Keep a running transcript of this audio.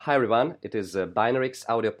Hi everyone, it is a Binarix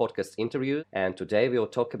audio podcast interview, and today we will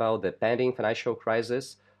talk about the pending financial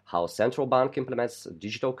crisis, how central bank implements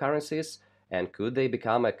digital currencies, and could they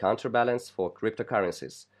become a counterbalance for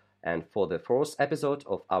cryptocurrencies. And for the fourth episode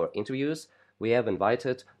of our interviews, we have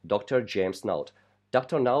invited Dr. James Naut.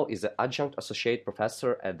 Dr. Naut is an adjunct associate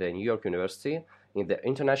professor at the New York University in the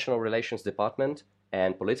International Relations Department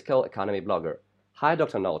and political economy blogger. Hi,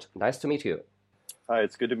 Dr. Naut. Nice to meet you. Hi,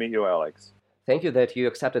 it's good to meet you, Alex. Thank you that you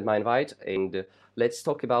accepted my invite, and let's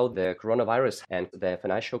talk about the coronavirus and the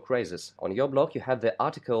financial crisis. On your blog, you have the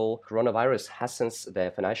article Coronavirus Hastens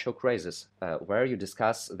the Financial Crisis, where you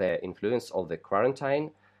discuss the influence of the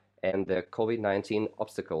quarantine and the COVID-19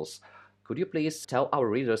 obstacles. Could you please tell our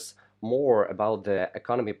readers more about the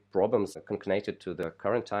economic problems connected to the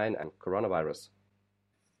quarantine and coronavirus?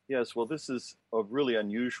 Yes, well, this is a really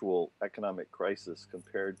unusual economic crisis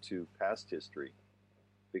compared to past history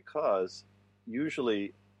because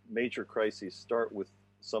usually major crises start with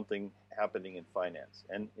something happening in finance.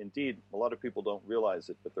 And indeed, a lot of people don't realize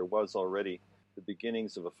it, but there was already the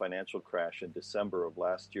beginnings of a financial crash in December of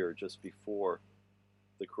last year, just before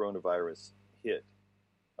the coronavirus hit.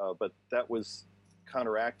 But that was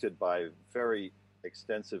counteracted by very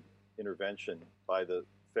extensive intervention by the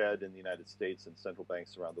Fed in the United States and central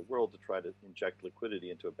banks around the world to try to inject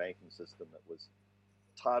liquidity into a banking system that was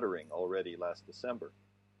tottering already last December.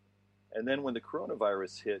 And then when the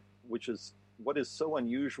coronavirus hit, which is what is so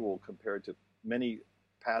unusual compared to many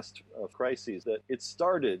past crises, that it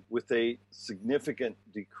started with a significant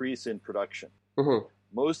decrease in production. Mm-hmm.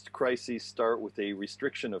 Most crises start with a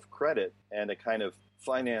restriction of credit and a kind of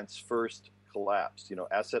finance first collapse.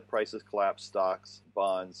 Asset prices collapse, stocks,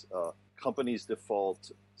 bonds, companies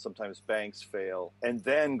default, sometimes banks fail, and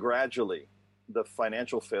then gradually the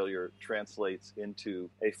financial failure translates into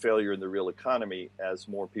a failure in the real economy as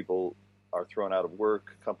more people are thrown out of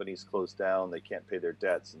work, companies close down, they can't pay their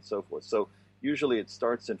debts, and so forth. So usually it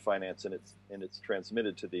starts in finance and it's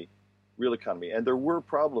transmitted to the real economy. And there were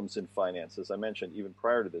problems in finance, as I mentioned, even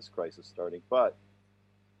prior to this crisis starting. But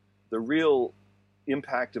the real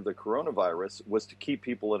impact of the coronavirus was to keep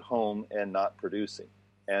people at home and not producing.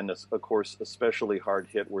 And of course, especially hard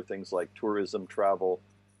hit were things like tourism, travel,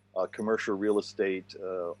 commercial real estate,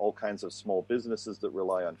 all kinds of small businesses that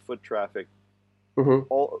rely on foot traffic. Mm-hmm.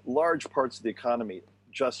 All large parts of the economy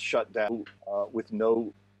just shut down with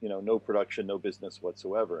no production, no business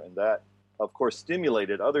whatsoever. And that, of course,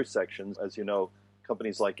 stimulated other sections. As you know,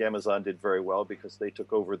 companies like Amazon did very well because they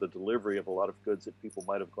took over the delivery of a lot of goods that people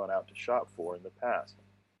might have gone out to shop for in the past.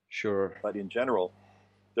 Sure. But in general,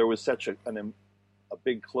 there was such a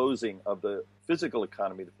big closing of the physical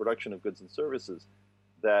economy, the production of goods and services,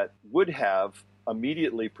 that would have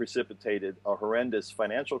immediately precipitated a horrendous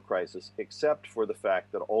financial crisis, except for the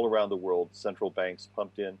fact that all around the world, central banks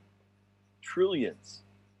pumped in trillions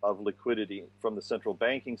of liquidity from the central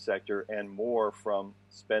banking sector and more from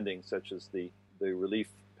spending, such as the relief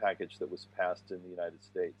package that was passed in the United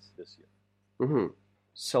States this year. Mm-hmm.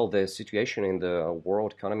 So the situation in the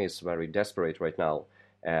world economy is very desperate right now.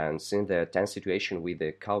 And since the tense situation with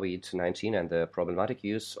the COVID-19 and the problematic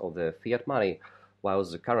use of the fiat money while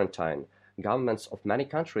the quarantine, governments of many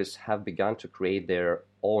countries have begun to create their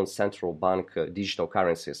own central bank digital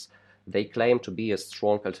currencies. They claim to be a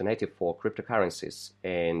strong alternative for cryptocurrencies.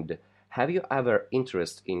 And have you ever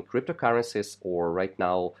interest in cryptocurrencies or right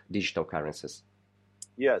now digital currencies?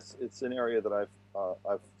 Yes, it's an area that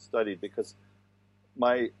I've studied because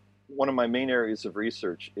one of my main areas of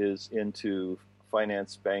research is into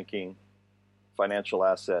finance, banking, financial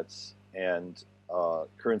assets, and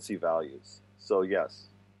currency values. So yes,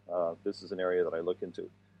 this is an area that I look into.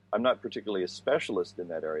 I'm not particularly a specialist in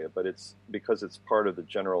that area, but it's because it's part of the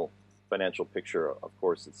general financial picture. Of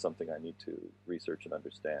course, it's something I need to research and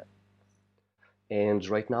understand. And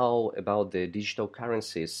right now, about the digital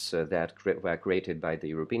currencies that were created by the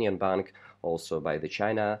European Bank, also by the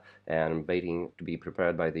China, and waiting to be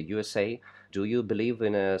prepared by the USA, do you believe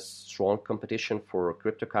in a strong competition for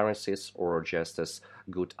cryptocurrencies or just as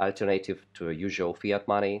good alternative to usual fiat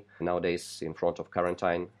money nowadays in front of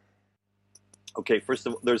quarantine? Okay, first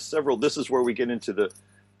of all, there's several. This is where we get into the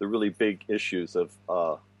really big issues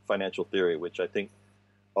of financial theory, which I think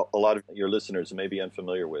a lot of your listeners may be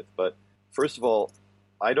unfamiliar with. But first of all,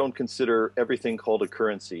 I don't consider everything called a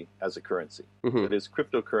currency as a currency. Mm-hmm. That is,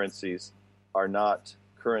 cryptocurrencies are not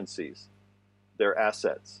currencies. They're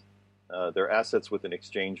assets. They're assets with an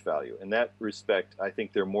exchange value. In that respect, I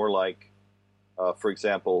think they're more like, for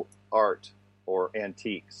example, art or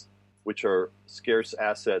antiques, which are scarce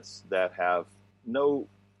assets that have no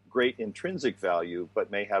great intrinsic value, but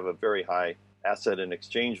may have a very high asset and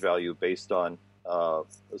exchange value based on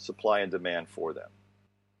supply and demand for them.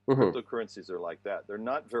 Cryptocurrencies are like that. They're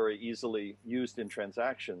not very easily used in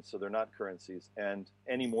transactions, so they're not currencies, and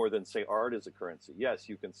any more than, say, art is a currency. Yes,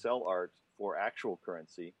 you can sell art for actual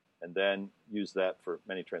currency and then use that for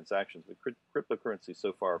many transactions, but cryptocurrencies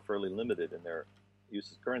so far are fairly limited in their use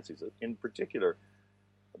as currencies. In particular,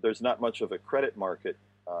 there's not much of a credit market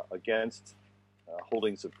against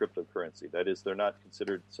holdings of cryptocurrency. That is, they're not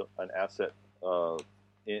considered an asset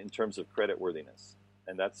in terms of creditworthiness.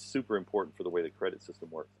 And that's super important for the way the credit system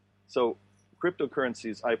works. So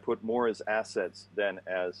cryptocurrencies I put more as assets than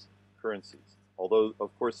as currencies. Although,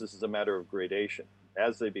 of course, this is a matter of gradation.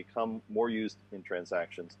 As they become more used in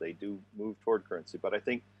transactions, they do move toward currency. But I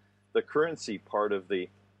think the currency part of the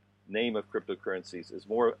name of cryptocurrencies is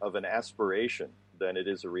more of an aspiration than it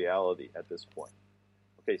is a reality at this point.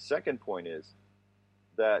 Okay, second point is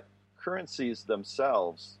that currencies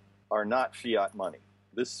themselves are not fiat money.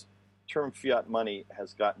 This term fiat money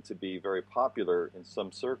has gotten to be very popular in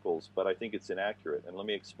some circles, but I think it's inaccurate, and let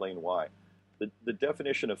me explain why. The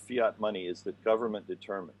definition of fiat money is that government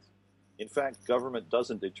determines. In fact, government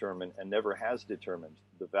doesn't determine and never has determined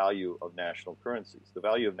the value of national currencies. The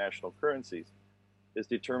value of national currencies is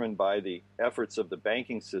determined by the efforts of the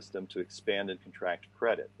banking system to expand and contract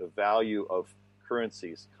credit. The value of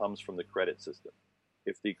currencies comes from the credit system.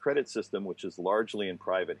 If the credit system, which is largely in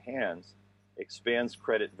private hands, expands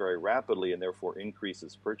credit very rapidly and therefore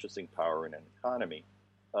increases purchasing power in an economy,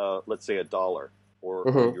 let's say $1 or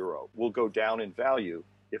a euro, will go down in value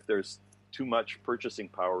if there's too much purchasing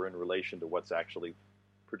power in relation to what's actually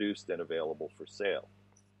produced and available for sale.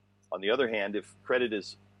 On the other hand, if credit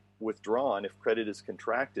is withdrawn, if credit is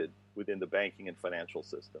contracted within the banking and financial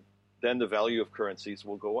system, then the value of currencies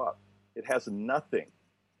will go up. It has nothing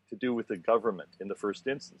to do with the government in the first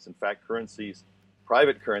instance. In fact,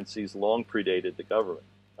 private currencies long predated the government.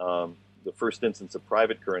 The first instance of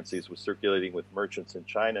private currencies was circulating with merchants in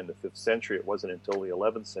China in the 5th century. It wasn't until the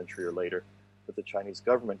 11th century or later that the Chinese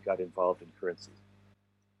government got involved in currencies.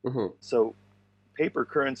 So paper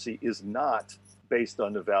currency is not based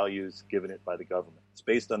on the values given it by the government. It's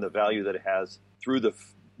based on the value that it has through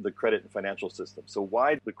the credit and financial system. So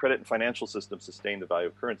why the credit and financial system sustain the value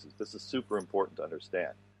of currencies? This is super important to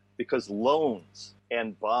understand, because loans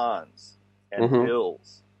and bonds and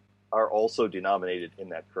bills are also denominated in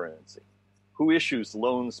that currency. Who issues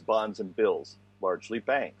loans, bonds, and bills? Largely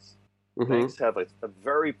banks. Banks have a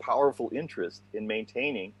very powerful interest in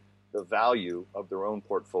maintaining the value of their own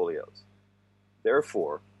portfolios.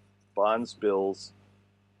 Therefore, bonds, bills,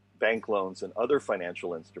 bank loans, and other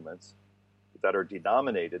financial instruments that are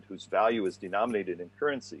denominated, whose value is denominated in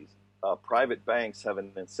currencies, private banks have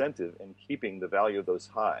an incentive in keeping the value of those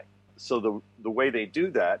high. So the way they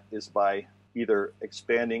do that is by either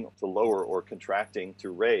expanding to lower or contracting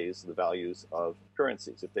to raise the values of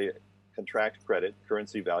currencies. If they contract credit,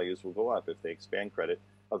 currency values will go up. If they expand credit,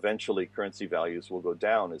 eventually currency values will go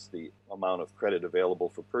down as the amount of credit available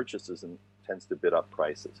for purchases and tends to bid up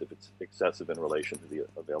prices if it's excessive in relation to the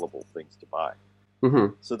available things to buy.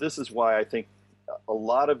 So this is why I think a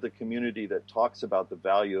lot of the community that talks about the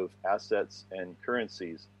value of assets and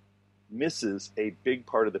currencies misses a big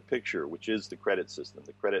part of the picture, which is the credit system,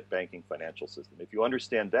 the credit banking financial system. If you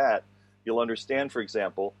understand that, you'll understand, for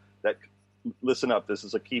example, that, listen up, this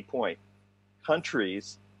is a key point,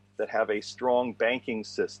 countries that have a strong banking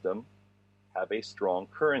system have a strong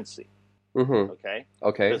currency. Okay?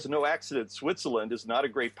 There's no accident. Switzerland is not a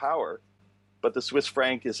great power, but the Swiss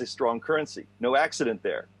franc is a strong currency. No accident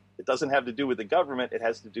there. It doesn't have to do with the government. It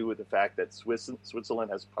has to do with the fact that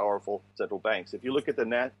Switzerland has powerful central banks. If you look at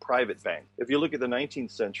the private bank, if you look at the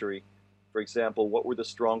 19th century, for example, what were the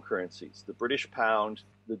strong currencies? The British pound,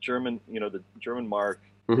 the German mark,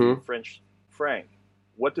 the French franc.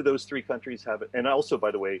 What do those three countries have? And also,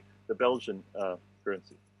 by the way, the Belgian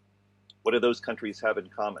currency. What do those countries have in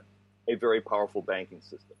common? A very powerful banking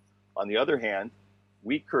system. On the other hand,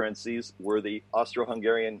 weak currencies were the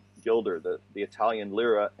Austro-Hungarian guilder, the Italian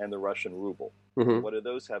lira, and the Russian ruble. What do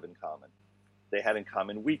those have in common? They had in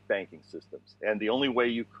common weak banking systems. And the only way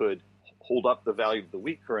you could hold up the value of the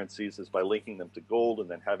weak currencies is by linking them to gold and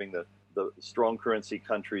then having the strong currency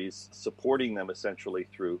countries supporting them essentially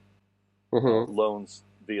through loans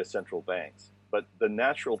via central banks. But the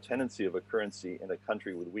natural tendency of a currency in a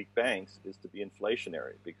country with weak banks is to be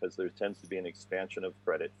inflationary, because there tends to be an expansion of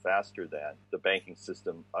credit faster than the banking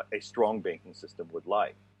system, a strong banking system would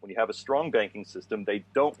like. When you have a strong banking system, they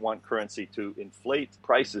don't want currency to inflate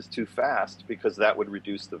prices too fast, because that would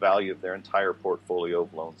reduce the value of their entire portfolio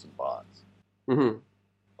of loans and bonds.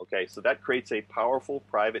 Okay, so that creates a powerful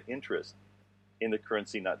private interest in the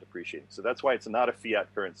currency not depreciating. So that's why it's not a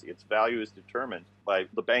fiat currency. Its value is determined by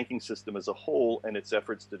the banking system as a whole and its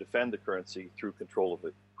efforts to defend the currency through control of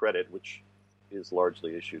the credit, which is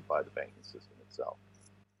largely issued by the banking system itself.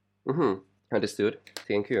 Understood.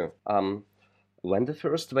 Thank you. When the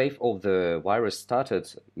first wave of the virus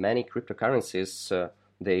started, many cryptocurrencies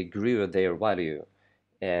they grew their value,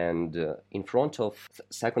 and in front of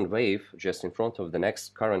second wave, just in front of the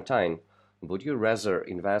next quarantine, would you rather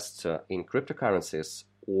invest in cryptocurrencies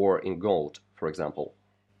or in gold, for example?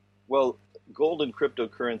 Well, gold and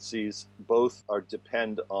cryptocurrencies both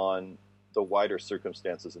depend on the wider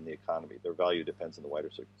circumstances in the economy. Their value depends on the wider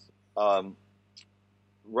circumstances.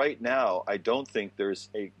 Right now, I don't think there's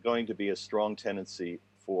going to be a strong tendency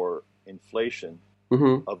for inflation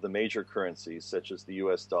of the major currencies, such as the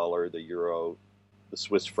US dollar, the euro, the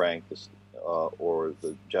Swiss franc, or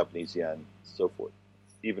the Japanese yen, so forth,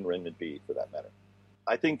 even renminbi for that matter.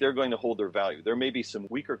 I think they're going to hold their value. There may be some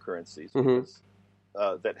weaker currencies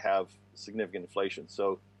that have significant inflation.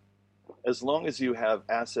 So as long as you have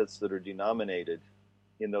assets that are denominated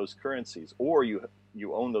in those currencies, or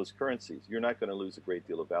you own those currencies, you're not going to lose a great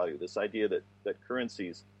deal of value. This idea that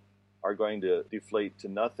currencies are going to deflate to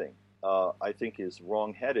nothing, I think is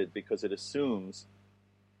wrong-headed because it assumes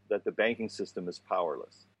that the banking system is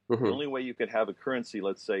powerless. The only way you could have a currency,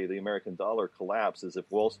 let's say the American dollar, collapse is if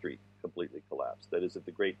Wall Street completely collapsed. That is, if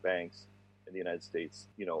the great banks in the United States,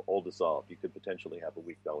 all dissolved. You could potentially have a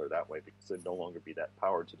weak dollar that way because there'd no longer be that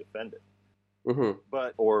power to defend it.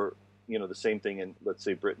 Or the same thing in, let's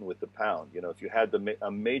say, Britain with the pound. If you had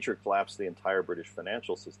a major collapse of the entire British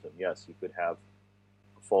financial system, yes, you could have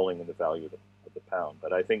a falling in the value of the pound.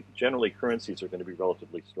 But I think generally currencies are going to be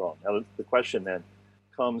relatively strong. Now, the question then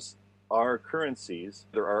comes, are currencies,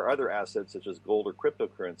 there are other assets such as gold or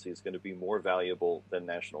cryptocurrencies going to be more valuable than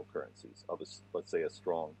national currencies of, let's say, a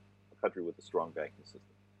country with a strong banking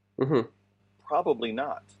system? Probably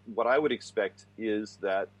not. What I would expect is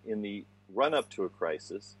that in the run-up to a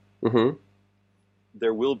crisis,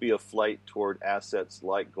 there will be a flight toward assets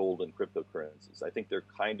like gold and cryptocurrencies. I think they're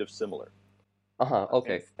kind of similar.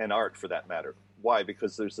 Okay. And art, for that matter. Why?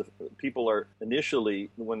 Because people are initially,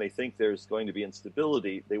 when they think there's going to be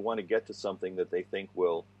instability, they want to get to something that they think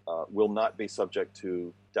will not be subject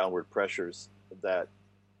to downward pressures that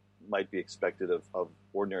might be expected of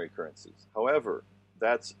ordinary currencies. However,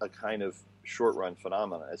 that's a kind of short-run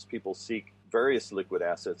phenomenon. As people seek various liquid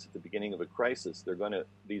assets at the beginning of a crisis,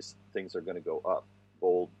 these things are going to go up.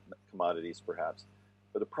 Gold, commodities, perhaps.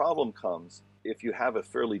 But the problem comes if you have a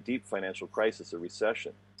fairly deep financial crisis, a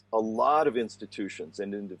recession. A lot of institutions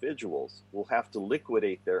and individuals will have to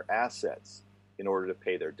liquidate their assets in order to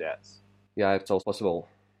pay their debts. Yeah, it's also possible.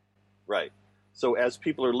 Right. So as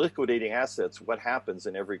people are liquidating assets, what happens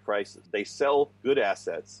in every crisis? They sell good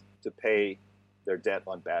assets to pay their debt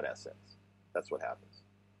on bad assets. That's what happens.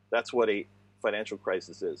 That's what a financial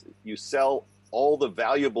crisis is. You sell all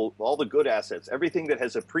the good assets, everything that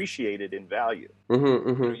has appreciated in value.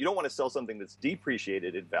 You don't want to sell something that's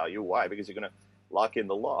depreciated in value. Why? Because you're going to lock in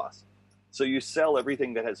the loss. So you sell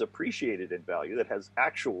everything that has appreciated in value, that has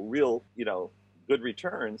actual, real, good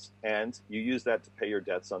returns, and you use that to pay your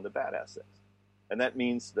debts on the bad assets. And that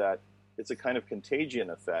means that it's a kind of contagion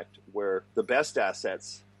effect where the best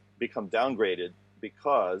assets become downgraded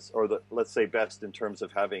because, let's say best in terms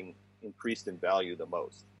of having increased in value the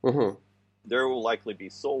most. There will likely be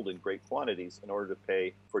sold in great quantities in order to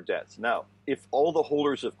pay for debts. Now, if all the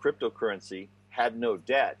holders of cryptocurrency had no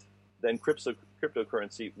debt, then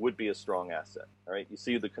cryptocurrency would be a strong asset. All right, you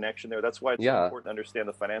see the connection there? That's why it's so important to understand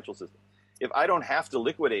the financial system. If I don't have to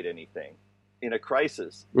liquidate anything in a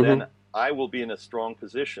crisis, then I will be in a strong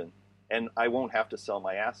position and I won't have to sell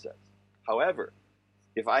my assets. However,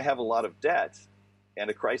 if I have a lot of debt and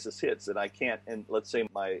a crisis hits and I can't, and let's say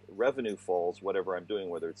my revenue falls, whatever I'm doing,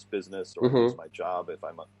 whether it's business or it's my job, if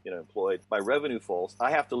I'm employed, my revenue falls, I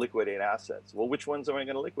have to liquidate assets. Well, which ones am I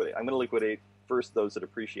going to liquidate? I'm going to liquidate first those that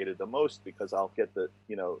appreciated the most because I'll get the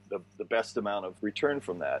best amount of return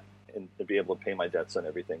from that and to be able to pay my debts on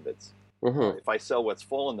everything that's, if I sell what's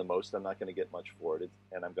fallen the most, I'm not going to get much for it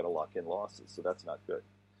and I'm going to lock in losses. So that's not good.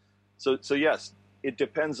 So yes, it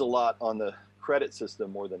depends a lot on the credit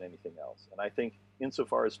system more than anything else. And I think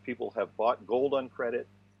insofar as people have bought gold on credit,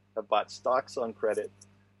 have bought stocks on credit,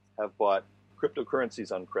 have bought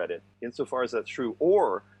cryptocurrencies on credit, insofar as that's true,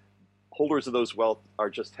 or holders of those wealth are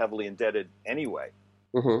just heavily indebted anyway,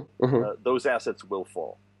 those assets will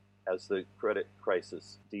fall as the credit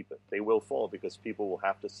crisis deepens. They will fall because people will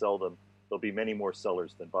have to sell them. There'll be many more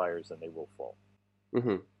sellers than buyers, and they will fall.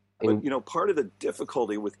 But, part of the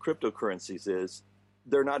difficulty with cryptocurrencies is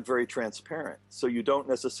they're not very transparent. So you don't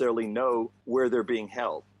necessarily know where they're being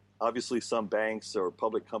held. Obviously, some banks or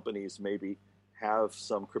public companies maybe have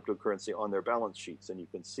some cryptocurrency on their balance sheets, and you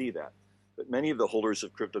can see that. But many of the holders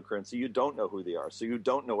of cryptocurrency, you don't know who they are. So you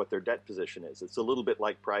don't know what their debt position is. It's a little bit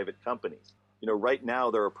like private companies. Right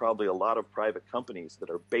now there are probably a lot of private companies that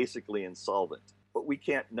are basically insolvent. But we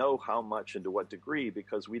can't know how much and to what degree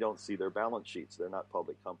because we don't see their balance sheets. They're not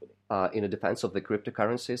public companies. In the defense of the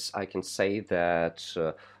cryptocurrencies, I can say that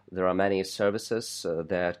there are many services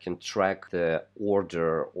that can track the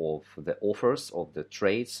order of the offers of the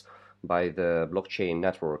trades by the blockchain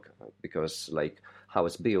network, because like how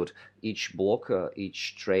it's built, each block,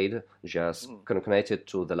 each trade just connected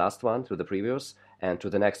to the last one, to the previous, and to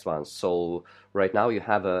the next one. So right now you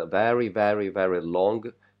have a very, very, very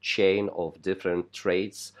long chain of different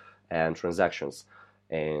trades and transactions.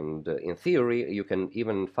 And in theory, you can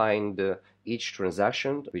even find each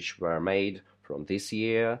transaction which were made from this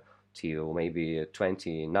year till maybe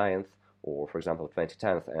 29th or, for example,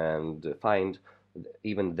 2010th, and find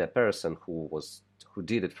even the person who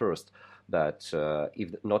did it first. But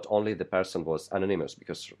if not only the person was anonymous,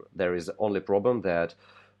 because there is only problem that,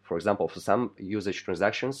 for example, for some usage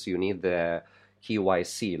transactions, you need the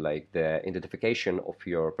KYC, like the identification of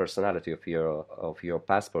your personality, of your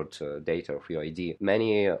passport data, of your ID.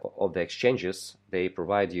 Many of the exchanges, they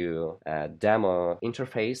provide you a demo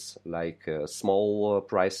interface, like small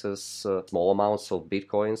prices, small amounts of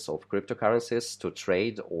bitcoins, of cryptocurrencies to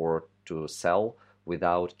trade or to sell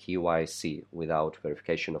without KYC, without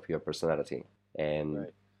verification of your personality. And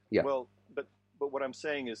right. Yeah. Well, but what I'm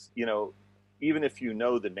saying is, even if you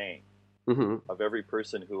know the name of every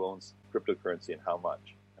person who owns cryptocurrency and how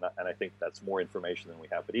much, and I think that's more information than we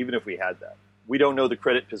have, but even if we had that, we don't know the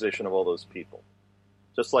credit position of all those people.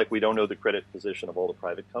 Just like we don't know the credit position of all the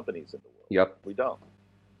private companies in the world. Yep. We don't.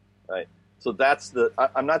 Right? So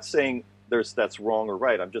I'm not saying that's wrong or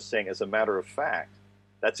right. I'm just saying, as a matter of fact,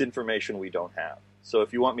 that's information we don't have. So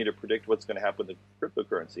if you want me to predict what's going to happen to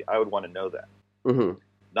cryptocurrency, I would want to know that.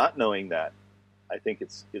 Not knowing that, I think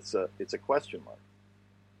it's a question mark.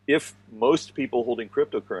 If most people holding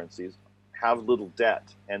cryptocurrencies have little debt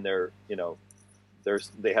and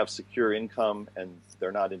they have secure income and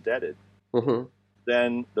they're not indebted,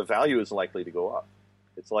 then the value is likely to go up.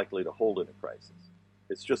 It's likely to hold in a crisis.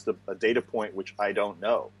 It's just a data point which I don't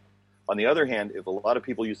know. On the other hand, if a lot of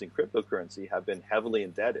people using cryptocurrency have been heavily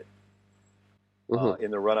indebted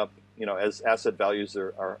in the run-up, as asset values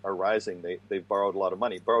are rising, they've borrowed a lot of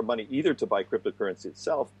money. Borrowed money either to buy cryptocurrency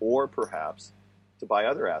itself or perhaps to buy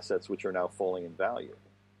other assets which are now falling in value,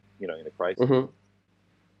 in a crisis.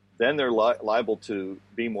 Then they're liable to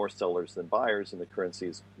be more sellers than buyers, and the currency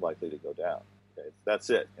is likely to go down. Okay? That's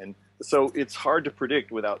it. And so it's hard to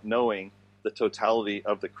predict without knowing the totality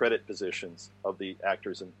of the credit positions of the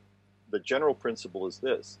actors. And the general principle is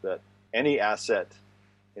this, that any asset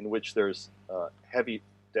in which there's heavy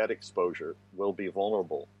debt exposure will be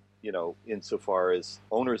vulnerable, insofar as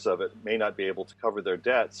owners of it may not be able to cover their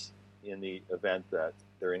debts in the event that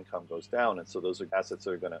their income goes down. And so those are assets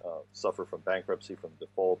that are going to suffer from bankruptcy, from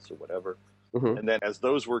defaults or whatever. And then as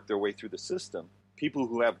those work their way through the system, people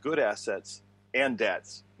who have good assets and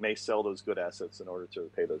debts may sell those good assets in order to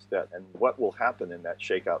pay those debts. And what will happen in that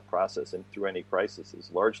shakeout process and through any crisis is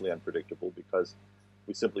largely unpredictable because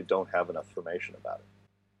we simply don't have enough information about it.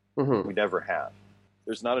 We never have.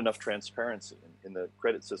 There's not enough transparency in the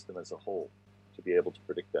credit system as a whole to be able to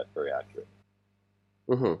predict that very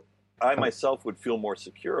accurately. I myself would feel more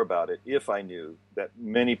secure about it if I knew that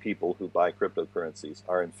many people who buy cryptocurrencies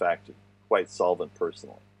are in fact quite solvent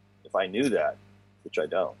personally. If I knew that, which I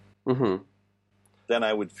don't, then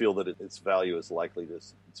I would feel that its value is likely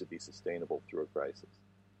to be sustainable through a crisis.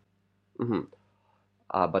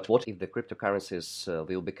 But what if the cryptocurrencies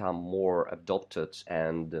will become more adopted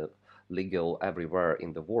and legal everywhere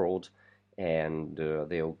in the world, and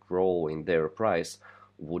they'll grow in their price?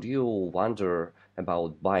 Would you wonder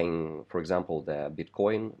about buying, for example, the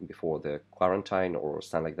Bitcoin before the quarantine or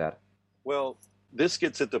something like that? Well, this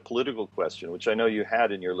gets at the political question, which I know you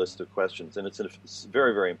had in your list of questions, and it's a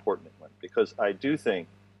very, very important one, because I do think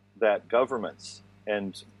that governments,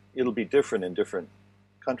 and it'll be different in different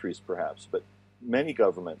countries perhaps, but many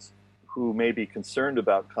governments who may be concerned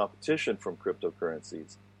about competition from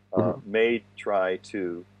cryptocurrencies may try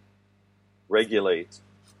to regulate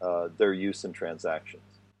their use in transactions.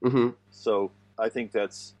 So I think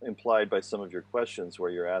that's implied by some of your questions where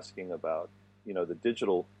you're asking about, the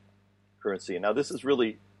digital currency. And now this is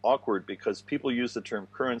really awkward because people use the term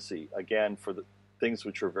currency, again, for the things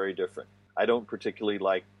which are very different. I don't particularly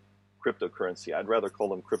like cryptocurrency. I'd rather call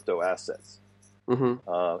them crypto assets.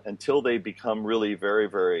 Mm-hmm. until they become really very,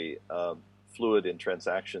 very fluid in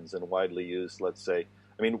transactions and widely used, let's say.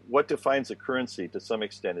 I mean, what defines a currency to some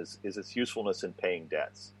extent is its usefulness in paying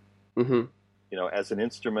debts. Mm-hmm. You know, as an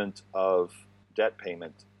instrument of debt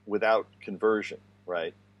payment without conversion,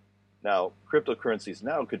 right? Now, cryptocurrencies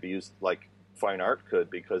now could be used like fine art could,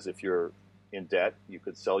 because if you're in debt, you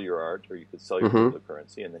could sell your art or you could sell your Mm-hmm.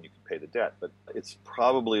 cryptocurrency and then you could pay the debt. But it's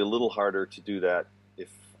probably a little harder to do that if,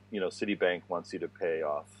 Citibank wants you to pay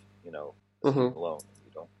off, a student Mm-hmm. loan.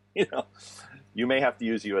 You may have to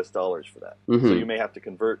use US dollars for that. So Mm-hmm. you may have to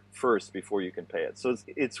convert first before you can pay it. So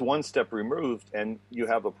it's one step removed, and you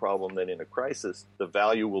have a problem that in a crisis, the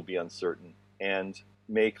value will be uncertain and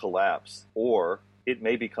may collapse, or it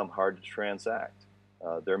may become hard to transact.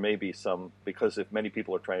 There may be some, because if many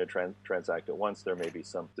people are trying to transact at once, there may be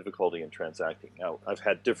some difficulty in transacting. Now, I've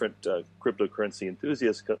had different cryptocurrency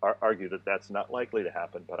enthusiasts argue that that's not likely to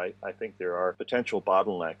happen, but I think there are potential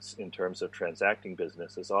bottlenecks in terms of transacting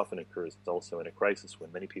business, as often occurs also in a crisis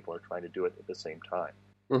when many people are trying to do it at the same time.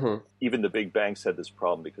 Mm-hmm. Even the big banks had this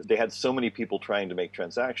problem because they had so many people trying to make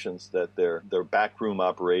transactions that their backroom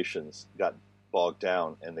operations got bogged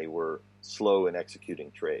down and they were slow in executing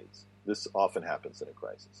trades. This often happens in a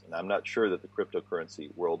crisis. And I'm not sure that the cryptocurrency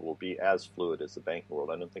world will be as fluid as the banking world.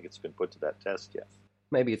 I don't think it's been put to that test yet.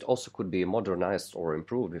 Maybe it also could be modernized or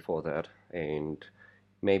improved before that. And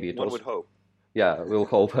maybe it One also... would hope. Yeah, we'll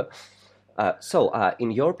hope.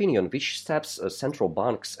 In your opinion, which steps central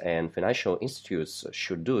banks and financial institutes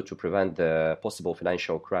should do to prevent the possible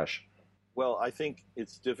financial crash? Well, I think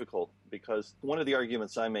it's difficult because one of the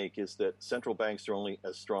arguments I make is that central banks are only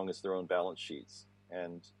as strong as their own balance sheets.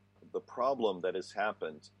 And the problem that has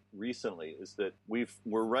happened recently is that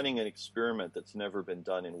we're running an experiment that's never been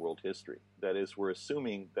done in world history. That is, we're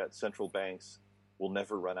assuming that central banks will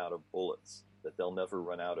never run out of bullets, that they'll never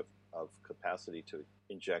run out of capacity to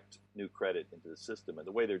inject new credit into the system. And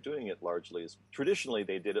the way they're doing it largely is, traditionally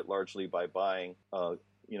they did it largely by buying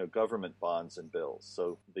government bonds and bills.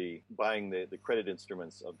 So buying the credit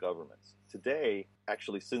instruments of governments. Today,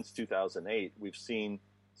 actually since 2008, we've seen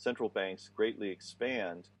central banks greatly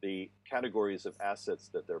expand the categories of assets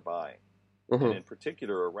that they're buying. Mm-hmm. And in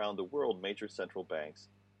particular, around the world, major central banks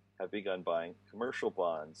have begun buying commercial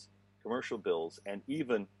bonds, commercial bills, and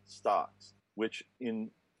even stocks, which in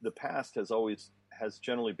the past has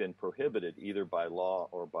generally been prohibited either by law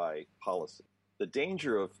or by policy. The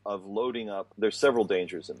danger of loading up, there's several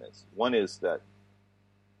dangers in this. One is that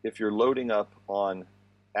if you're loading up on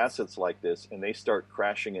assets like this and they start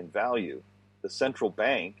crashing in value, the central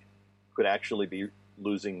bank could actually be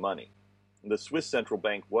losing money. The Swiss central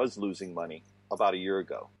bank was losing money about a year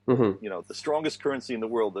ago. Mm-hmm. The strongest currency in the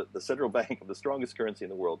world, the central bank of the strongest currency in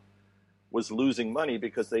the world, was losing money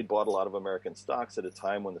because they bought a lot of American stocks at a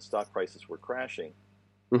time when the stock prices were crashing.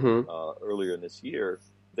 Mm-hmm. Earlier in this year.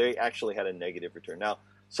 They actually had a negative return. Now,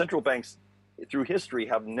 central banks through history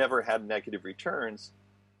have never had negative returns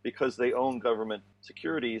because they own government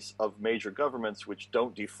securities of major governments which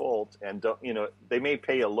don't default and they may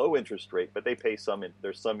pay a low interest rate, but they pay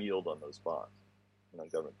there's some yield on those bonds,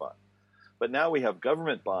 government bonds. But now we have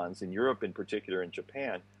government bonds in Europe in particular, in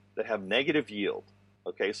Japan, that have negative yield.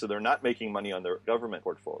 Okay, so they're not making money on their government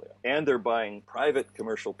portfolio. And they're buying private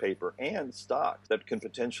commercial paper and stocks that can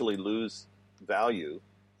potentially lose value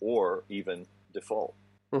or even default.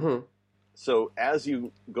 Mm-hmm. So as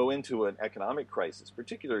you go into an economic crisis,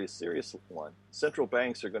 particularly a serious one, central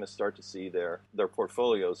banks are going to start to see their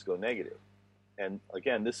portfolios go negative. And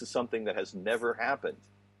again, this is something that has never happened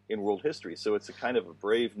in world history. So it's a kind of a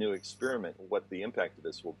brave new experiment what the impact of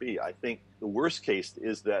this will be. I think the worst case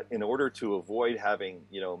is that in order to avoid having,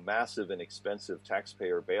 massive and expensive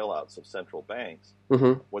taxpayer bailouts of central banks,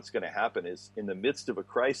 Mm-hmm. what's going to happen is in the midst of a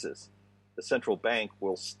crisis, the central bank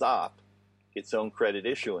will stop its own credit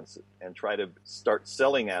issuance and try to start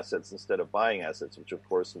selling assets instead of buying assets, which of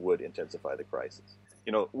course would intensify the crisis.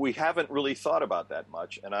 We haven't really thought about that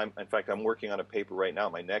much. And I'm working on a paper right now.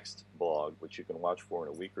 My next blog, which you can watch for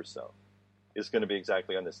in a week or so, is going to be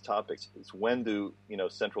exactly on this topic. It's when do,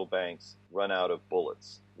 central banks run out of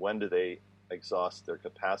bullets? When do they exhaust their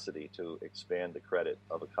capacity to expand the credit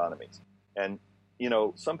of economies? And,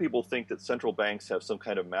 some people think that central banks have some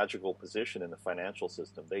kind of magical position in the financial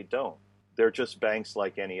system. They don't. They're just banks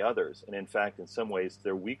like any others. And in fact, in some ways,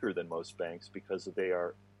 they're weaker than most banks because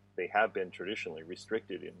they have been traditionally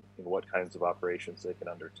restricted in what kinds of operations they can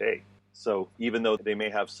undertake. So even though they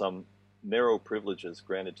may have some narrow privileges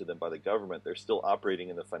granted to them by the government, they're still operating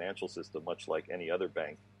in the financial system much like any other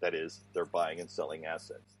bank. That is, they're buying and selling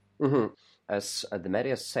assets. Mm-hmm. As the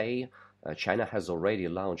media say, China has already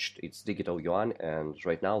launched its digital yuan, and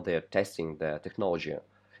right now they're testing the technology.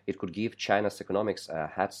 It could give China's economics a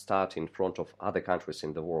head start in front of other countries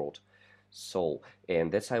in the world. So,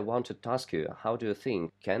 and that's I wanted to ask you, how do you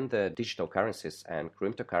think can the digital currencies and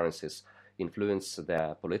cryptocurrencies influence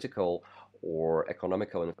the political or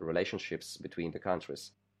economical relationships between the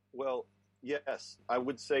countries? Well, yes, I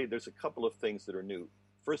would say there's a couple of things that are new.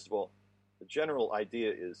 First of all, the general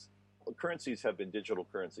idea is currencies have been digital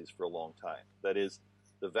currencies for a long time. That is,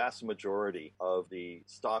 the vast majority of the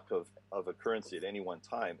stock of a currency at any one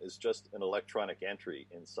time is just an electronic entry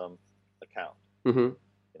in some account. Mm-hmm.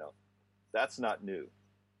 You know, that's not new.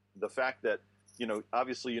 The fact that,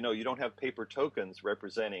 obviously, you don't have paper tokens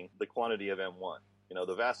representing the quantity of M1.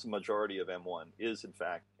 The vast majority of M1 is, in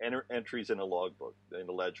fact, entries in a logbook, in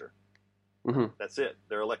a ledger. Mm-hmm. That's it.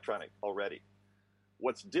 They're electronic already.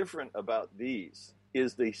 What's different about these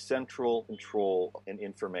is the central control and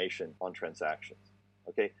information on transactions.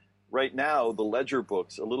 Okay? Right now, the ledger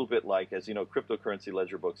books, a little bit like, as you know, cryptocurrency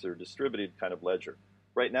ledger books are a distributed kind of ledger.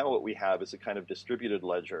 Right now, what we have is a kind of distributed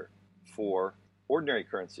ledger for ordinary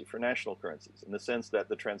currency, for national currencies, in the sense that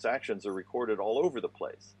the transactions are recorded all over the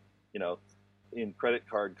place. In credit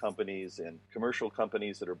card companies and commercial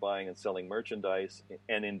companies that are buying and selling merchandise,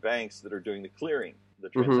 and in banks that are doing the clearing, the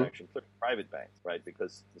transaction clearing, private banks, right?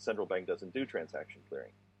 Because the central bank doesn't do transaction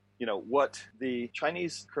clearing. What the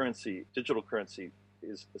Chinese currency, digital currency,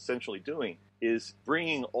 is essentially doing is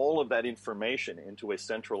bringing all of that information into a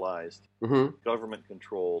centralized,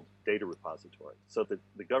 government-controlled data repository, so that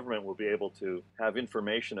the government will be able to have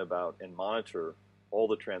information about and monitor all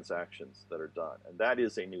the transactions that are done. And that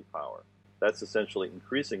is a new power. That's essentially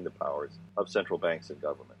increasing the powers of central banks and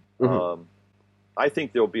government. I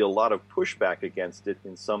think there'll be a lot of pushback against it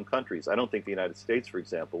in some countries. I don't think the United States, for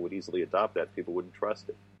example, would easily adopt that. People wouldn't trust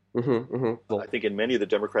it. Well, I think in many of the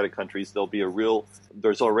democratic countries,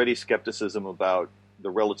 there's already skepticism about the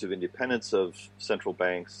relative independence of central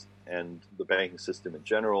banks and the banking system in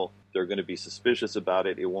general. They're going to be suspicious about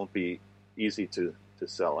it. It won't be easy to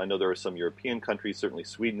sell. I know there are some European countries, certainly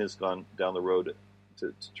Sweden has gone down the road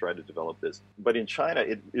to try to develop this. But in China,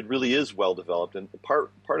 it really is well developed. And part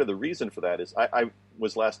of the reason for that is I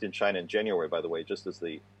was last in China in January, by the way, just as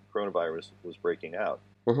the coronavirus was breaking out.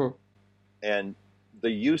 And the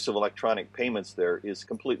use of electronic payments there is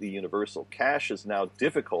completely universal. Cash is now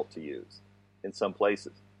difficult to use in some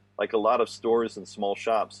places. Like a lot of stores and small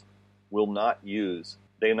shops will not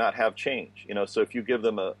have change. So if you give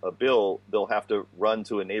them a bill, they'll have to run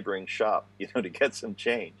to a neighboring shop, to get some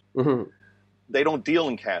change. They don't deal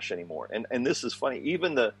in cash anymore. And this is funny.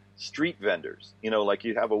 Even the street vendors, like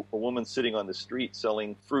you have a woman sitting on the street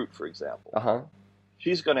selling fruit, for example.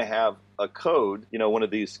 She's going to have a code, one of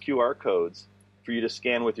these QR codes for you to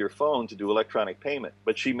scan with your phone to do electronic payment.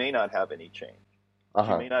 But she may not have any change.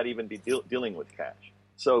 She may not even be dealing with cash.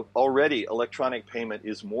 So already electronic payment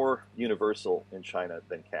is more universal in China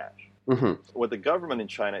than cash. What the government in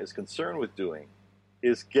China is concerned with doing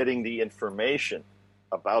is getting the information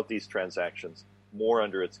about these transactions more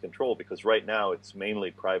under its control, because right now it's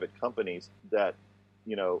mainly private companies that,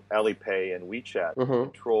 Alipay and WeChat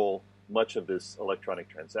control much of this electronic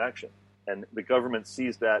transaction. And the government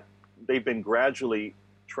sees that they've been gradually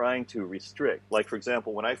trying to restrict. Like, for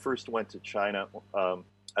example, when I first went to China,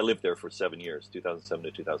 I lived there for 7 years, 2007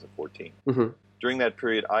 to 2014. During that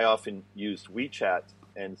period, I often used WeChat,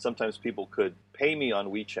 and sometimes people could pay me on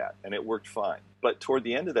WeChat, and it worked fine. But toward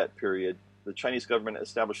the end of that period, the Chinese government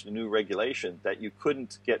established a new regulation that you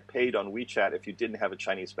couldn't get paid on WeChat if you didn't have a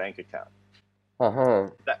Chinese bank account.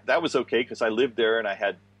 That was okay because I lived there and I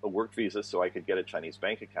had a work visa, so I could get a Chinese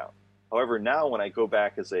bank account. However, now when I go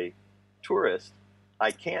back as a tourist, I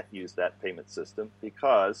can't use that payment system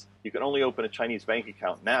because you can only open a Chinese bank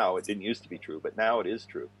account now. It didn't used to be true, but now it is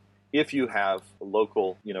true, if you have a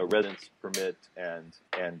local, residence permit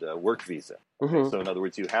and work visa. So in other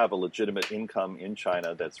words, you have a legitimate income in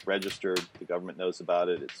China that's registered. The government knows about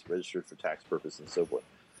it. It's registered for tax purposes and so forth.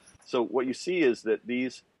 So what you see is that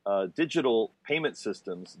these digital payment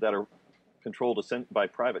systems that are controlled by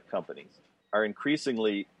private companies are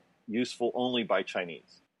increasingly useful only by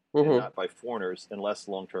Chinese and not by foreigners unless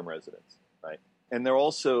long-term residents, right? And they're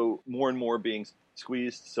also more and more being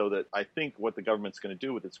squeezed, so that I think what the government's going to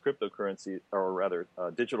do with its cryptocurrency, or rather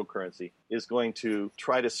digital currency, is going to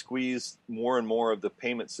try to squeeze more and more of the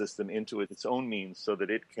payment system into its own means so that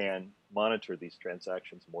it can monitor these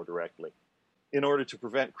transactions more directly in order to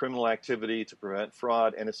prevent criminal activity, to prevent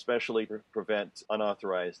fraud, and especially to prevent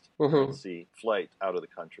unauthorized currency flight out of the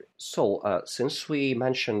country. So, since we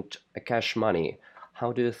mentioned cash money,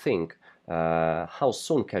 how do you think how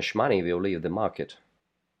soon cash money will leave the market?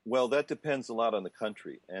 Well, that depends a lot on the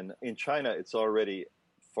country. And in China, it's already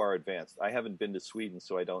far advanced. I haven't been to Sweden,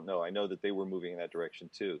 so I don't know. I know that they were moving in that direction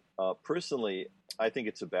too. Personally, I think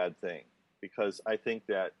it's a bad thing because I think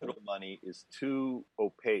that federal money is too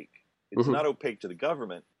opaque. It's Mm-hmm. not opaque to the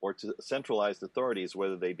government or to centralized authorities,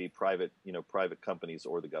 whether they be private, private companies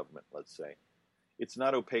or the government, let's say. It's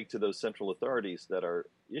not opaque to those central authorities that are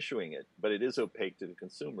issuing it, but it is opaque to the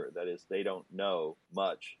consumer. That is, they don't know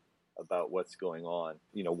much about what's going on,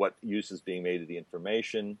 what use is being made of the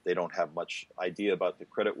information. They don't have much idea about the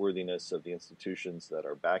creditworthiness of the institutions that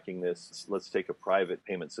are backing this. Let's take a private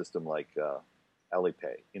payment system like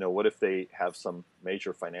Alipay. What if they have some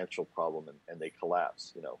major financial problem and they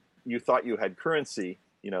collapse? You thought you had currency,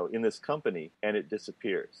 in this company and it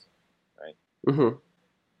disappears, right? Mm-hmm.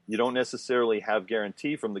 You don't necessarily have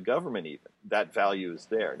guarantee from the government even. That value is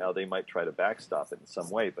there. Now, they might try to backstop it in some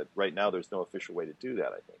way, but right now there's no official way to do that,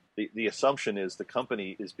 I think. The assumption is the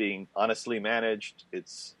company is being honestly managed.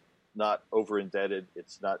 It's not over-indebted.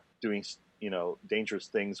 It's not doing, dangerous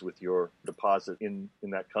things with your deposit in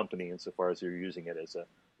that company insofar as you're using it as a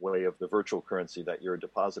way of the virtual currency that you're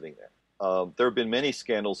depositing there. There have been many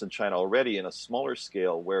scandals in China already in a smaller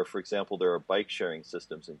scale where, for example, there are bike sharing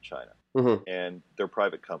systems in China, Mm-hmm. and they're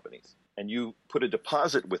private companies. And you put a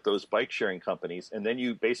deposit with those bike sharing companies, and then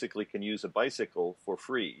you basically can use a bicycle for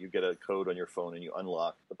free. You get a code on your phone and you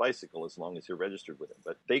unlock the bicycle as long as you're registered with it.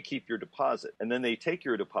 But they keep your deposit, and then they take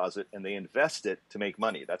your deposit and they invest it to make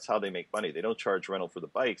money. That's how they make money. They don't charge rental for the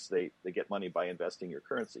bikes. They get money by investing your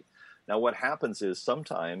currency. Now, what happens is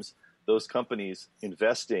sometimes those companies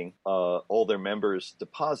investing all their members'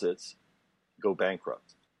 deposits go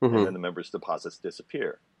bankrupt, Mm-hmm. and then the members' deposits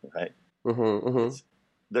disappear, right? Mm-hmm. Mm-hmm.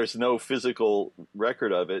 There's no physical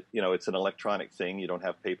record of it. It's an electronic thing. You don't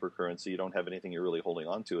have paper currency. You don't have anything you're really holding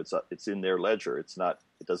on to. It's in their ledger. It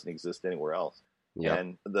doesn't exist anywhere else. Yeah.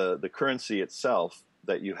 And the currency itself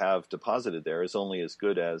that you have deposited there is only as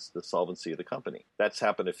good as the solvency of the company. That's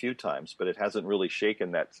happened a few times, but it hasn't really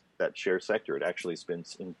shaken that share sector. It actually has been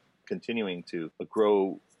continuing to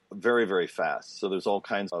grow very, very fast. So there's all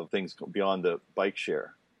kinds of things beyond the bike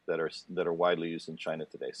share that are widely used in China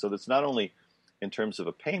today. So that's not only in terms of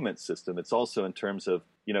a payment system, it's also in terms of,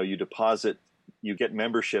 you deposit, you get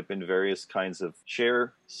membership in various kinds of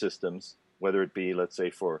share systems, whether it be, let's say,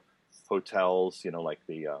 for hotels, like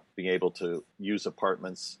the being able to use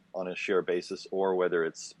apartments on a share basis, or whether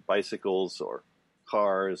it's bicycles or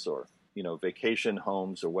cars or vacation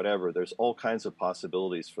homes or whatever. There's all kinds of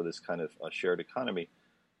possibilities for this kind of shared economy.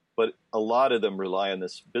 But a lot of them rely on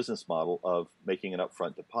this business model of making an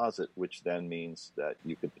upfront deposit, which then means that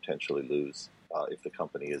you could potentially lose if the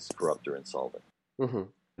company is corrupt or insolvent. Mm-hmm.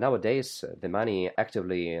 Nowadays, the money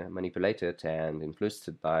actively manipulated and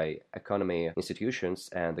influenced by economy institutions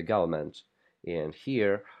and the government. And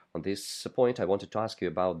here, on this point, I wanted to ask you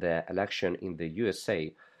about the election in the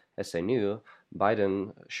USA. As I knew,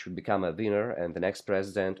 Biden should become a winner and the next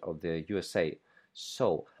president of the USA.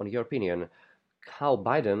 So, in your opinion, how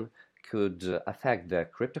Biden could affect the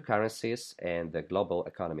cryptocurrencies and the global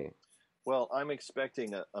economy? Well, I'm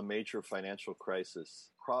expecting a major financial crisis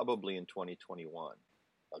probably in 2021,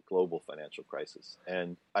 a global financial crisis.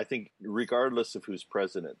 And I think regardless of who's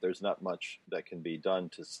president, there's not much that can be done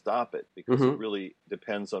to stop it because it really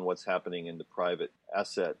depends on what's happening in the private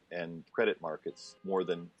asset and credit markets more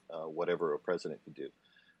than whatever a president could do.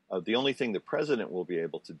 The only thing the president will be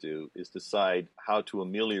able to do is decide how to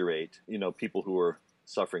ameliorate, people who are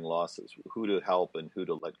suffering losses, who to help and who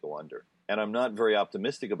to let go under. And I'm not very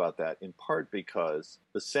optimistic about that, in part because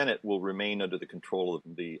the Senate will remain under the control of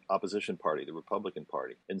the opposition party, the Republican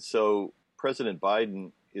Party. And so President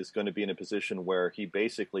Biden is going to be in a position where he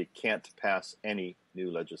basically can't pass any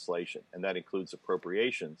new legislation, and that includes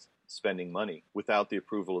appropriations, spending money, without the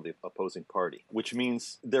approval of the opposing party, which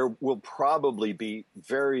means there will probably be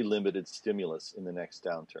very limited stimulus in the next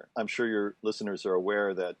downturn. I'm sure your listeners are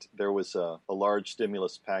aware that there was a large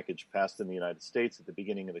stimulus package passed in the United States at the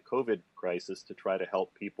beginning of the COVID crisis to try to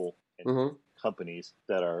help people and companies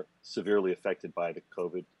that are severely affected by the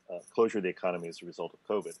COVID closure of the economy as a result of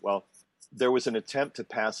COVID. Well, there was an attempt to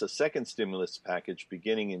pass a second stimulus package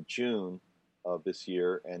beginning in June of this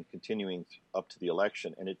year and continuing up to the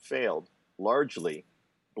election, and it failed, largely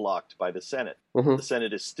blocked by the Senate. The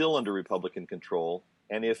Senate is still under Republican control,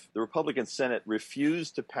 and if the Republican Senate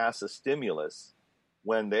refused to pass a stimulus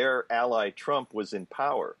when their ally Trump was in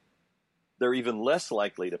power, they're even less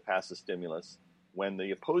likely to pass a stimulus when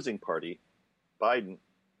the opposing party, Biden,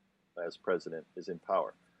 as president, is in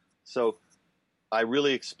power. So I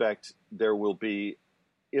really expect there will be,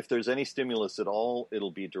 if there's any stimulus at all,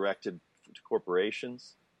 it'll be directed to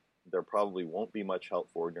corporations There probably won't be much help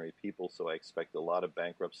for ordinary people, so I expect a lot of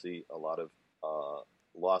bankruptcy, a lot of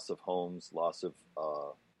loss of homes, loss of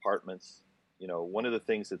apartments. One of the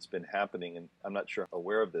things that's been happening, and I'm not sure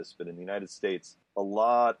aware of this, but in the United States, a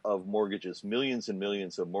lot of mortgages, millions and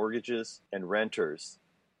millions of mortgages and renters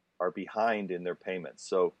are behind in their payments.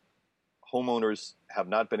 So homeowners have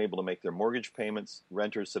not been able to make their mortgage payments.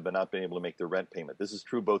 Renters have not been able to make their rent payment. This is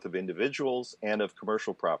true both of individuals and of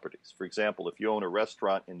commercial properties. For example, if you own a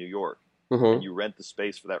restaurant in New York and you rent the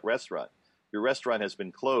space for that restaurant, your restaurant has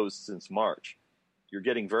been closed since March. You're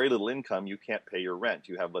getting very little income. You can't pay your rent.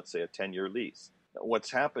 You have, let's say, a 10-year lease. Now, what's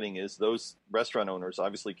happening is those restaurant owners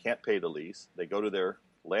obviously can't pay the lease. They go to their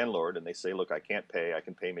landlord and they say, look, I can't pay. I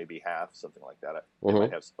can pay maybe half, something like that. They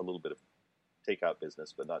might have a little bit of takeout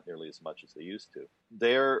business, but not nearly as much as they used to.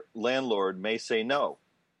 Their landlord may say, no,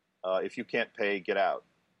 if you can't pay, get out,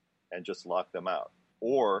 and just lock them out.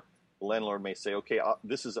 Or the landlord may say, okay,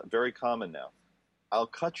 this is very common now. I'll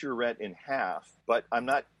cut your rent in half, but I'm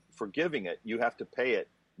not forgiving it. You have to pay it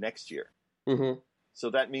next year. So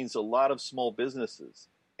that means a lot of small businesses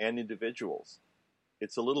and individuals.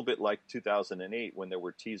 It's a little bit like 2008 when there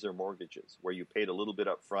were teaser mortgages where you paid a little bit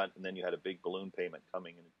up front and then you had a big balloon payment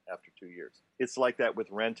coming in after 2 years. It's like that with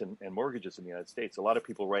rent and mortgages in the United States. A lot of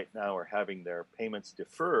people right now are having their payments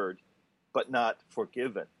deferred but not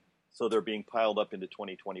forgiven. So they're being piled up into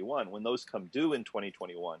 2021. When those come due in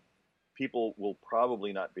 2021, people will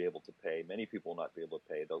probably not be able to pay. Many people will not be able to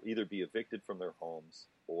pay. They'll either be evicted from their homes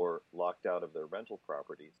or locked out of their rental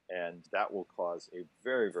properties. And that will cause a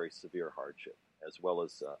very, very severe hardship, as well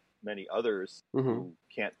as many others who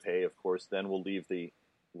can't pay, of course, then will leave the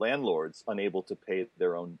landlords unable to pay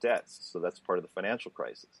their own debts. So that's part of the financial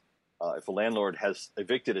crisis. If a landlord has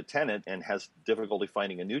evicted a tenant and has difficulty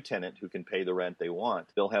finding a new tenant who can pay the rent they want,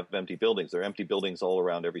 they'll have empty buildings. There are empty buildings all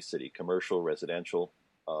around every city, commercial, residential.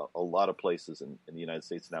 A lot of places in the United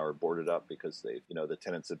States now are boarded up because the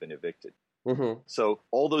tenants have been evicted. So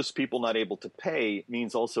all those people not able to pay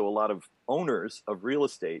means also a lot of owners of real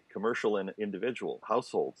estate, commercial and individual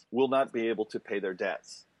households, will not be able to pay their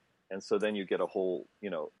debts. And so then you get a whole,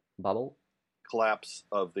 bubble collapse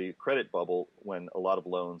of the credit bubble when a lot of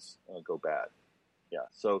loans go bad. Yeah.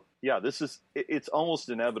 So it's almost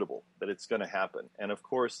inevitable that it's going to happen. And of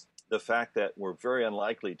course, the fact that we're very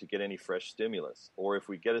unlikely to get any fresh stimulus, or if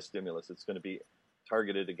we get a stimulus, it's going to be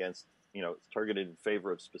targeted against, targeted in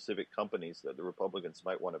favor of specific companies that the Republicans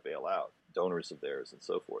might want to bail out, donors of theirs and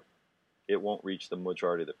so forth. It won't reach the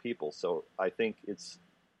majority of the people. So I think it's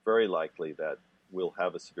very likely that we'll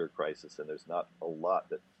have a severe crisis, and there's not a lot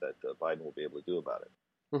that Biden will be able to do about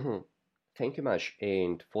it. Thank you much.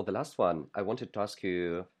 And for the last one, I wanted to ask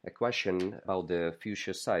you a question about the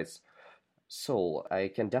future sites. So I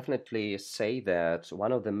can definitely say that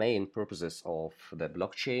one of the main purposes of the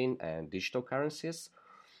blockchain and digital currencies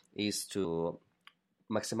is to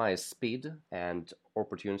maximize speed and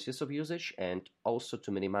opportunities of usage, and also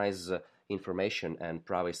to minimize information and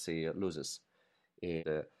privacy losses.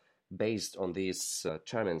 Based on these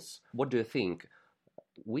terms, what do you think?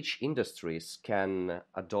 Which industries can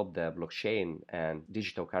adopt the blockchain and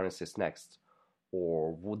digital currencies next,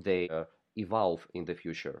 or would they evolve in the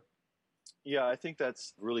future? Yeah, I think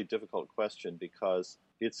that's a really difficult question because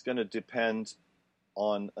it's going to depend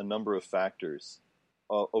on a number of factors.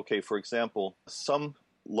 Okay, for example, some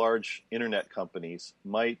large internet companies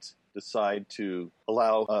might decide to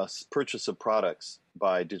allow purchase of products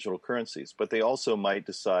by digital currencies, but they also might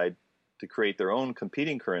decide to create their own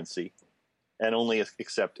competing currency and only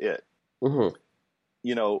accept it.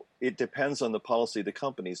 It depends on the policy of the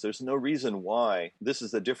companies. There's no reason why, this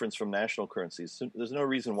is the difference from national currencies, there's no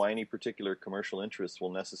reason why any particular commercial interest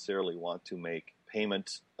will necessarily want to make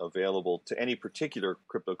payment available to any particular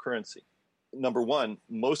cryptocurrency. Number one,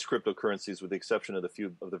 most cryptocurrencies, with the exception of the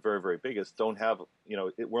few of the very, very biggest, don't have,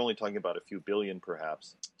 we're only talking about a few billion,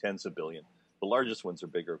 perhaps, tens of billion. The largest ones are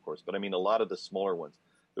bigger, of course, but I mean, a lot of the smaller ones,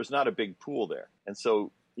 there's not a big pool there. And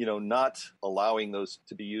so, not allowing those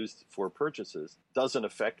to be used for purchases doesn't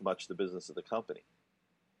affect much the business of the company.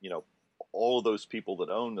 All of those people that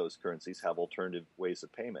own those currencies have alternative ways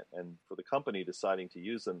of payment. And for the company deciding to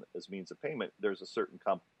use them as means of payment, there's a certain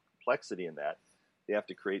complexity in that. They have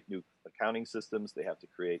to create new accounting systems. They have to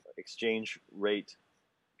create exchange rate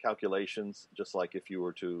calculations, just like if you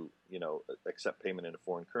were to, accept payment in a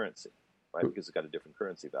foreign currency, right? Because it's got a different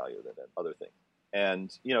currency value than other things.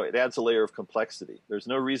 And, it adds a layer of complexity. There's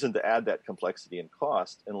no reason to add that complexity and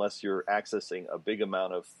cost unless you're accessing a big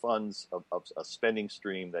amount of funds, of a spending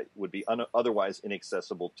stream that would be otherwise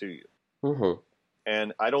inaccessible to you.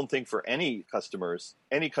 And I don't think for any customer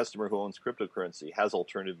who owns cryptocurrency has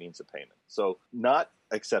alternative means of payment. So not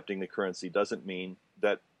accepting the currency doesn't mean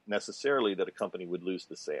that necessarily that a company would lose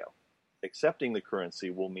the sale. Accepting the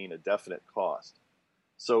currency will mean a definite cost.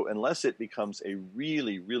 So unless it becomes a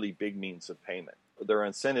really, really big means of payment, there are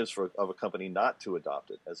incentives of a company not to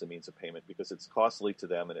adopt it as a means of payment because it's costly to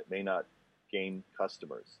them and it may not gain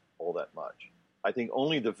customers all that much. I think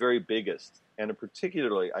only the very biggest, and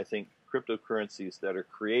particularly I think cryptocurrencies that are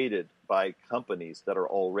created by companies that are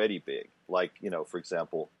already big, like, for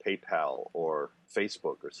example, PayPal or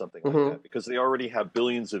Facebook or something like that, because they already have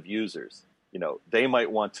billions of users. They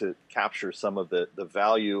might want to capture some of the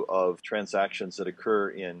value of transactions that occur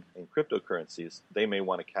in cryptocurrencies. They may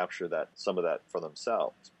want to capture some of that for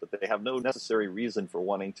themselves, but they have no necessary reason for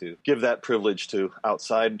wanting to give that privilege to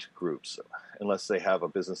outside groups unless they have a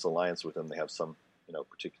business alliance with them. They have some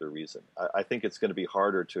particular reason. I think it's going to be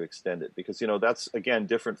harder to extend it because, that's, again,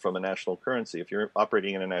 different from a national currency. If you're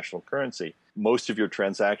operating in a national currency, most of your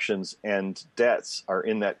transactions and debts are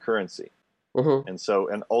in that currency.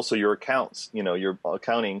 And also your accounts, your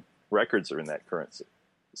accounting records are in that currency.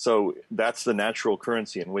 So that's the natural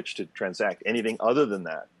currency in which to transact. Anything other than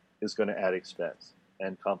that is going to add expense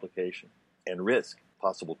and complication and risk,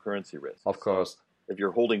 possible currency risk. Of course. If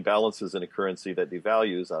you're holding balances in a currency that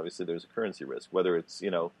devalues, obviously there's a currency risk, whether it's,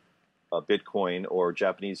 a Bitcoin or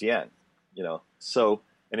Japanese yen, So,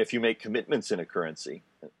 and if you make commitments in a currency,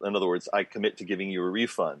 in other words, I commit to giving you a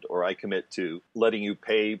refund or I commit to letting you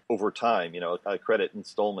pay over time, a credit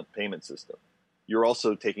installment payment system, you're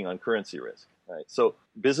also taking on currency risk, right? So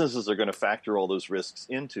businesses are going to factor all those risks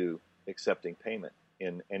into accepting payment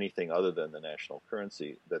in anything other than the national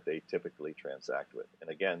currency that they typically transact with. And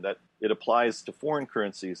again, that it applies to foreign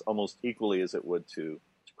currencies almost equally as it would to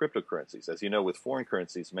cryptocurrencies. As you know, with foreign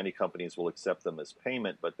currencies, many companies will accept them as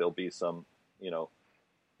payment, but there'll be some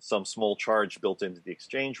small charge built into the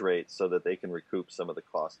exchange rate so that they can recoup some of the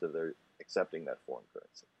cost of their accepting that foreign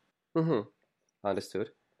currency. Understood.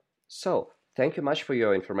 So, thank you much for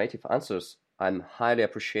your informative answers. I'm highly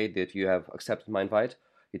appreciate that you have accepted my invite.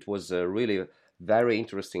 It was a really very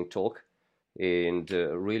interesting talk and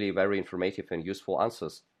really very informative and useful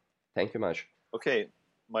answers. Thank you much. Okay,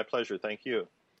 my pleasure. Thank you.